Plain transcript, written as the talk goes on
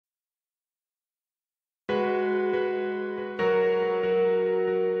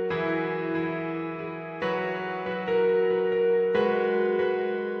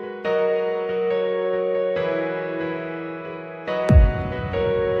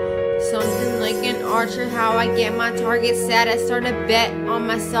something like an archer, how I get my target set. I start a bet on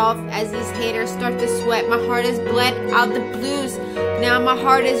myself as these haters start to sweat. My heart is bled out the blues, now my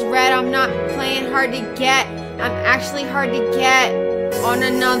heart is red. I'm not playing hard to get, I'm actually hard to get. On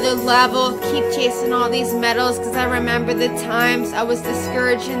another level, keep chasing all these medals, cause I remember the times I was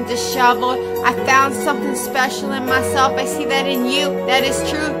discouraged and disheveled. I found something special in myself, I see that in you. That is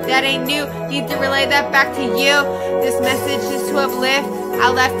true, that ain't new, need to relay that back to you. This message is to uplift, I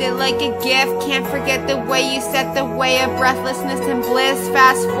left it like a gift. Can't forget the way you set the way of breathlessness and bliss.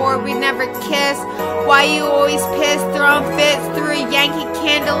 Fast forward, we never kissed. Why you always pissed? Throwing fits through a Yankee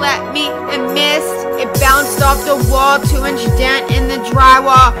candle at me and missed. It bounced off the wall, 2-inch dent in the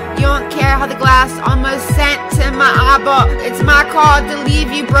drywall. You don't care how the glass almost sent to my eyeball. It's my call to leave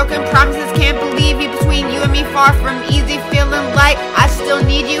you. Broken promises, can't believe you. Between you and me, far from easy. Feeling like I still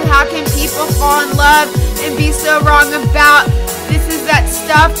need you. How can people fall in love and be so wrong about? This is that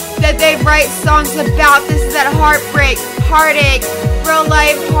stuff that they write songs about. This is that heartbreak, heartache, real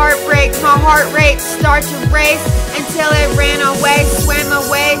life heartbreak. My heart rate started to race until it ran away, swam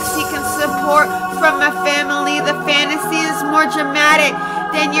away, seeking support from my family. The fantasy is more dramatic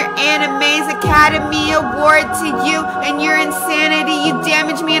than your anime's Academy Award to you and your insanity. You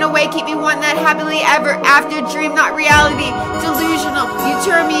damage me in a way, keep me wanting that happily ever after dream, not reality. Delusional, you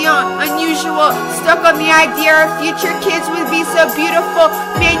turn me on, unusual. Stuck on the idea our future kids would be so beautiful.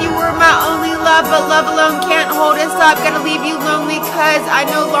 Man, you were my only love, but love alone can't hold us up. Gotta leave you lonely cause I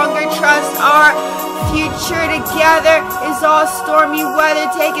no longer trust our future together is all stormy weather,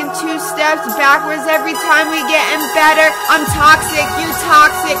 taking 2 steps backwards every time we getting better. I'm toxic, you're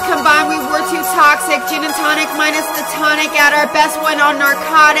toxic, combined we were too toxic. Gin and tonic minus the tonic, at our best went on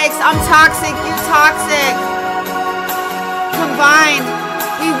narcotics. I'm toxic, you're toxic, combined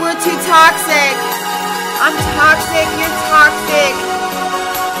we were too toxic. I'm toxic, you're toxic,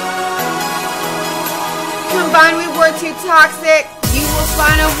 combined we were too toxic. You will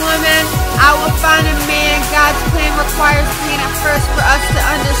find a woman, I will find a man. God's plan requires pain at first for us to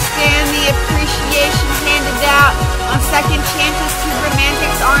understand the appreciation handed out on second chances. Two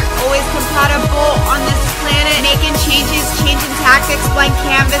romantics aren't always compatible on this planet. Making changes, changing tactics, blank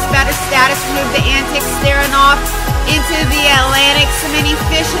canvas, better status, remove the antics, staring off into the Atlantic. So many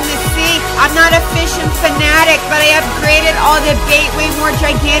fish in the sea. I'm not a fishing fanatic, but I upgraded all the bait, way more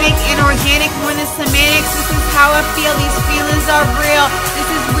gigantic and organic, more than semantics. This is how I feel, these feelings are real. This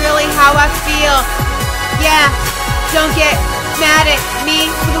is really how I feel. Yeah, don't get mad at me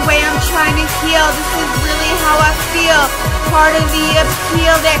for the way I'm trying to heal. This is really how I feel. Part of the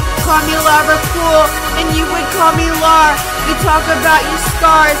appeal that call me Liverpool and you would call me Lar. You talk about your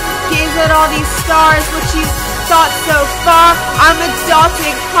scars, gaze at all these stars, what you thought so far. I'm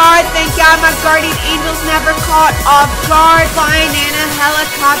adulting hard, thank God my guardian angels never caught off guard. Flying in a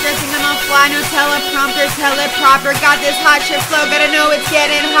helicopter, thinking I'll fly, no teleprompter, tell it proper. Got this hot shit flow, gotta know it's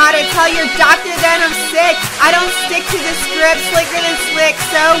getting hotter. Tell your doctor that I'm sick, I don't stick to the script. Slicker than slick,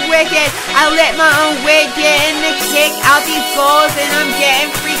 so wicked, I lit my own wig, getting the kick out these goals and I'm getting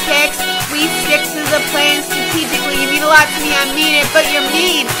free kicks. We stick to the plan strategically. You mean a lot to me, I mean it, but you're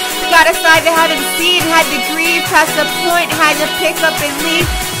mean. Got a side that haven't seen, had to grieve, past the point, had to pick up and leave.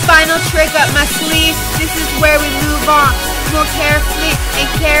 Final trick up my sleeve, this is where we move on. More carefully and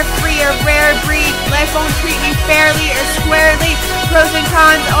carefree, a rare breed. Life won't treat me fairly or squarely. Pros and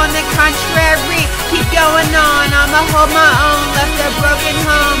cons on the contrary. Keep going on, I'ma hold my own. Left a broken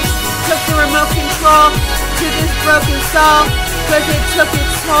home, took the remote control to this broken soul, cause it took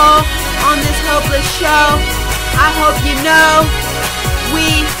its toll on this hopeless show. I hope you know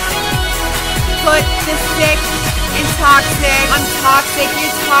we put the sick in toxic. I'm toxic,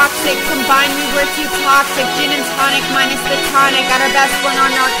 you're toxic, combined we were too toxic. Gin and tonic minus the tonic, at our best one on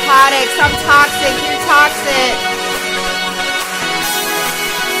narcotics. I'm toxic, you're toxic,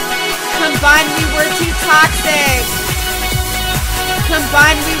 combined we were too toxic.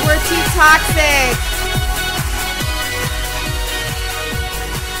 Combined we were too toxic.